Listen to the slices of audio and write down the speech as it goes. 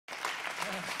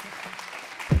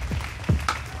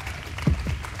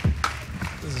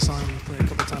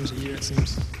times a year, it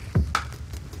seems.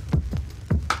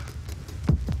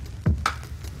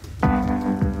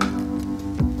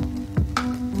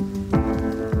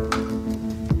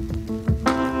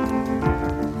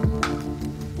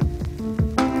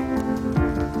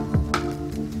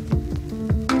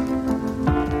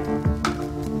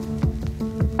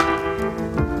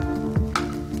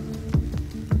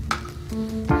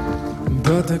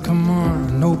 Brother, come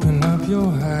on, open up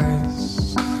your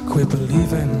eyes. Quit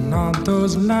believing in all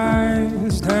those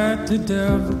lies that the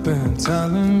devil been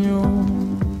telling you.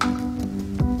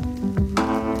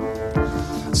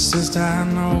 Sister, I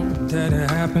know that it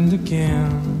happened again,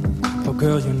 but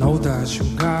girl, you know that you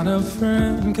got a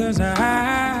friend, 'cause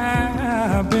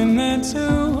I've been there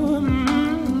too.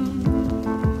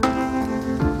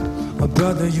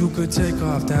 Brother, you could take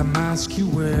off that mask you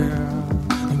wear,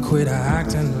 quit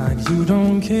acting like you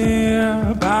don't care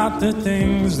about the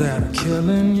things that are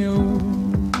killing you.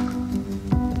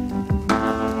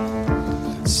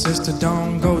 Sister,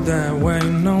 don't go that way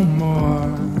no more.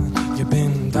 You've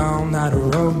been down that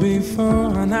road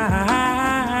before, and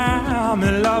I'm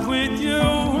in love with you.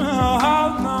 Oh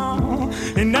no.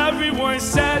 And everyone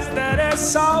says that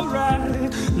it's alright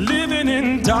living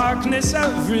in darkness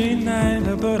every night,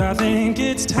 but I think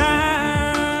it's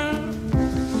time,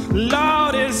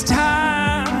 Lord, it's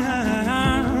time.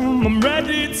 I'm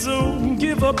ready to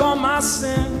give up on my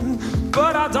sin,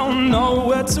 but I don't know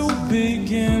where to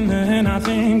begin. And I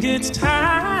think it's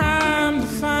time to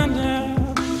find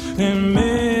out and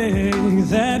make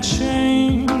that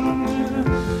change.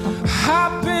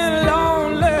 I've been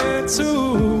lonely too.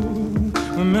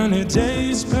 Many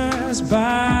days pass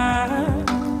by.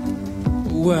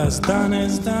 What's done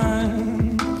is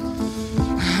done.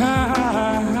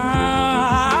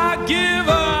 I give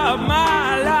up my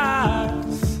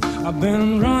life. I've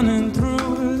been running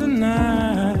through the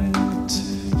night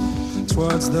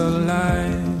towards the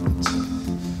light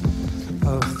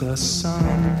of the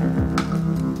sun.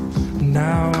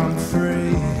 Now I'm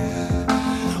free.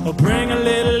 Oh, bring a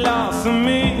little love for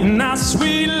me, now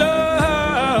sweet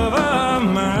love of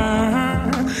mine.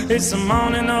 It's the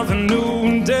morning of a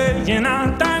new day, and I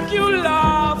thank you,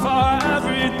 Lord, for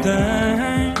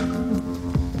everything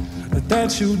that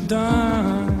you've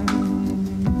done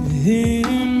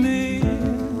in me.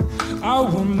 I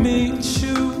will meet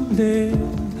you there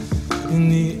in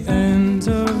the end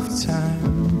of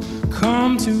time.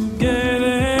 Come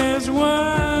together as one.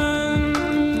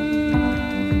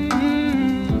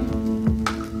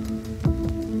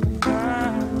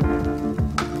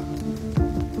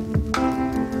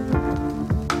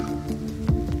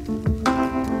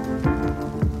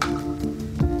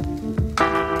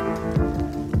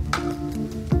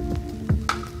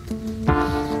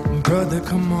 Brother,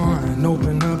 come on,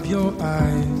 open up your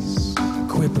eyes.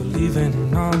 Quit believing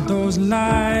in all those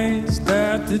lies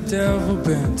that the devil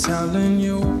been telling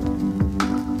you.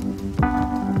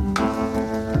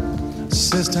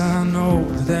 Sister, I know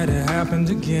that it happened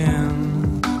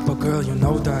again, but girl, you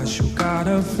know that you got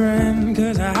a friend,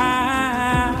 'cause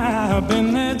I've been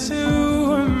there too.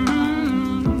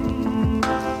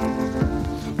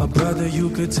 Brother, you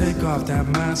could take off that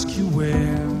mask you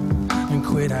wear and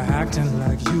quit acting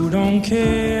like you don't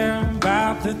care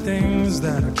about the things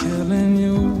that are killing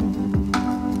you.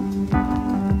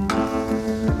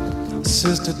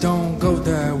 Sister, don't go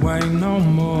that way no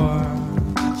more.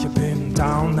 You've been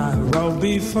down that road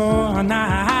before, and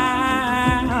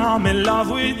I'm in love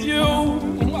with you.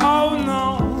 Oh no.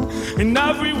 And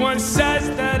everyone says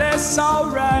that it's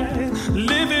alright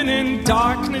living in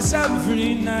darkness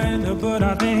every night, but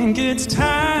I think it's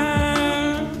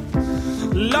time,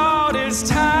 Lord, it's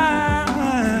time.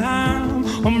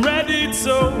 I'm ready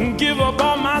to give up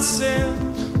on my sin,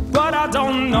 but I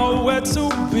don't know where to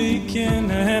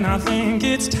begin. And I think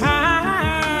it's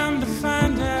time to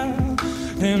find out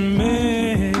and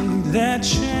make that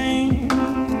change.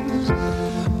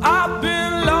 I've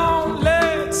been lonely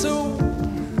too.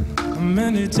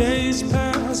 Many days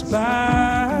pass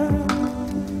by.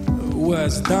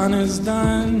 What's done is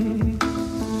done.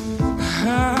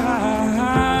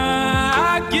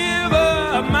 I give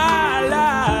up my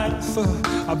life.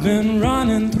 I've been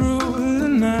running through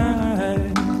the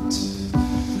night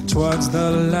towards the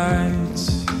light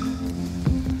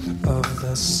of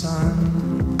the sun.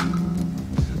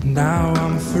 Now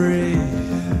I'm free.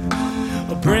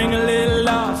 Bring a little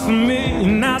love for me,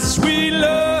 now sweet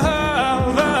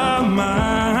love of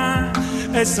mine.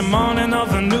 It's the morning of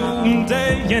a new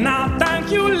day, and I thank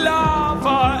you, Lord,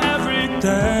 for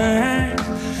everything.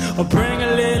 Bring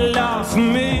a little love for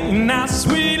me, now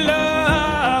sweet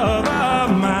love of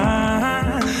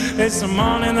mine. It's the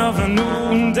morning of a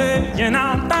new day, and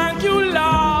I thank you,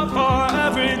 Lord.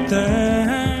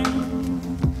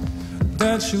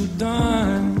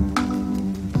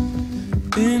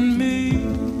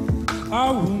 I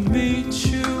will meet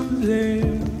you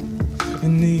there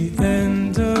in the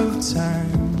end of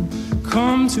time.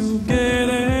 Come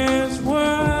together as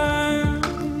one.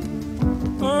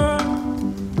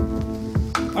 Oh,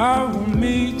 I will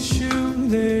meet you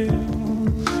there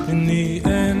in the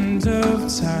end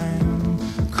of time.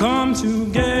 Come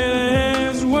together.